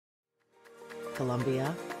Columbia,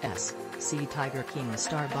 S.C. Tiger King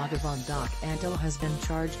star Bhagavan Doc Antle has been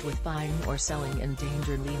charged with buying or selling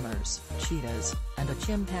endangered lemurs, cheetahs, and a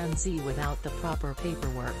chimpanzee without the proper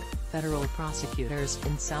paperwork, federal prosecutors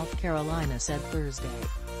in South Carolina said Thursday.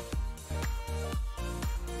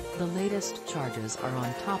 The latest charges are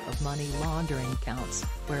on top of money laundering counts,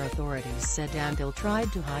 where authorities said Antle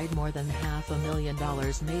tried to hide more than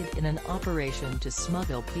 $500,000 made in an operation to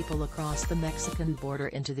smuggle people across the Mexican border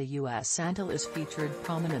into the U.S. Antle is featured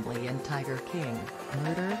prominently in Tiger King,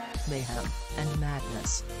 Murder, Mayhem, and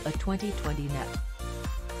Madness, a 2020 net.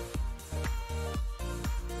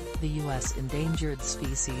 The U.S. Endangered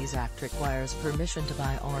Species Act requires permission to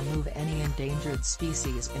buy or move any endangered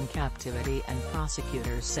species in captivity, and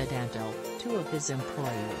prosecutors said Antle, two of his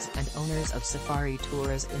employees and owners of safari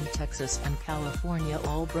tours in Texas and California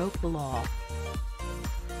all broke the law.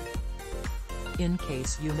 In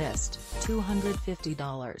case you missed,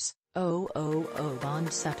 $250,000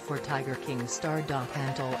 bond set for Tiger King star Doc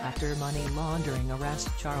Antle after money laundering arrest.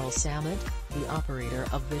 Charles Sammet, the operator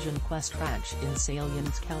of Vision Quest Ranch in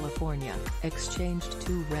Salinas, California, exchanged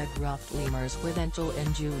two red-ruffed lemurs with Antle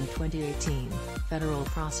in June 2018, federal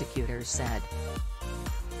prosecutors said.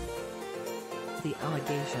 The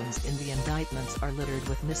allegations in the indictments are littered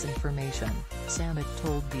with misinformation, Sammet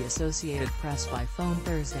told the Associated Press by phone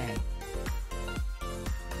Thursday.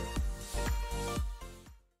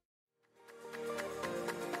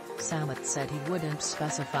 Sammet said he wouldn't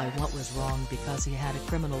specify what was wrong because he had a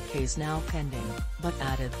criminal case now pending, but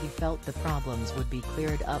added he felt the problems would be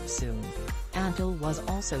cleared up soon. Antle was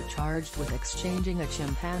also charged with exchanging a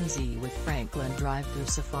chimpanzee with Franklin Drive-Thru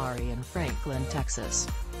Safari in Franklin, Texas.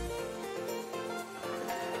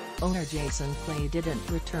 Owner Jason Clay didn't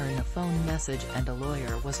return a phone message and a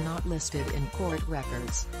lawyer was not listed in court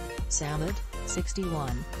records. Sammet,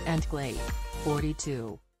 61, and Clay,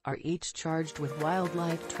 42. Are each charged with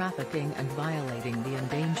wildlife trafficking and violating the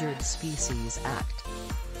Endangered Species Act.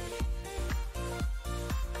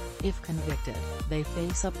 If convicted, they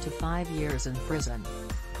face up to 5 years in prison.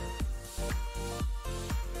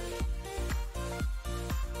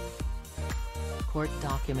 Court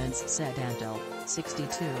documents said Antle,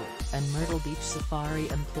 62, and Myrtle Beach Safari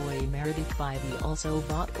employee Meredith Bybee also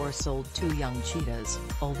bought or sold two young cheetahs,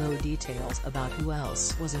 although details about who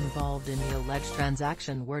else was involved in the alleged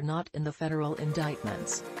transaction were not in the federal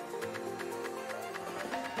indictments.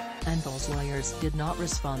 Antle's lawyers did not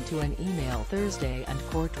respond to an email Thursday, and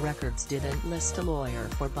court records didn't list a lawyer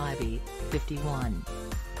for Bybee, 51.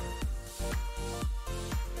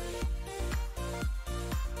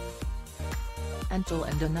 Antle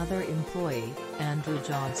and another employee, Andrew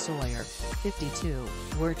John Sawyer, 52,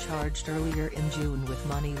 were charged earlier in June with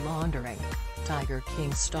money laundering. Tiger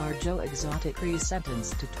King star Joe Exotic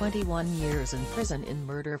sentenced to 21 years in prison in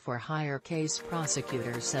murder-for-hire case.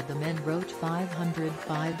 Prosecutors said the men wrote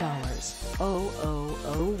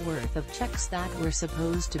 $505,000 worth of checks that were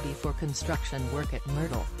supposed to be for construction work at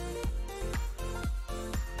Myrtle.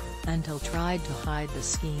 Antle tried to hide the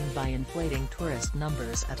scheme by inflating tourist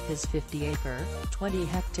numbers at his 50-acre,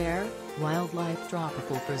 20-hectare, wildlife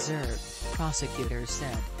tropical preserve, prosecutors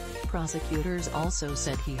said. Prosecutors also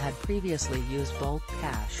said he had previously used bulk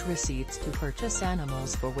cash receipts to purchase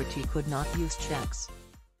animals for which he could not use checks.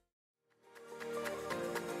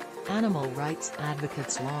 Animal rights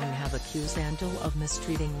advocates long have accused Antle of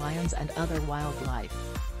mistreating lions and other wildlife.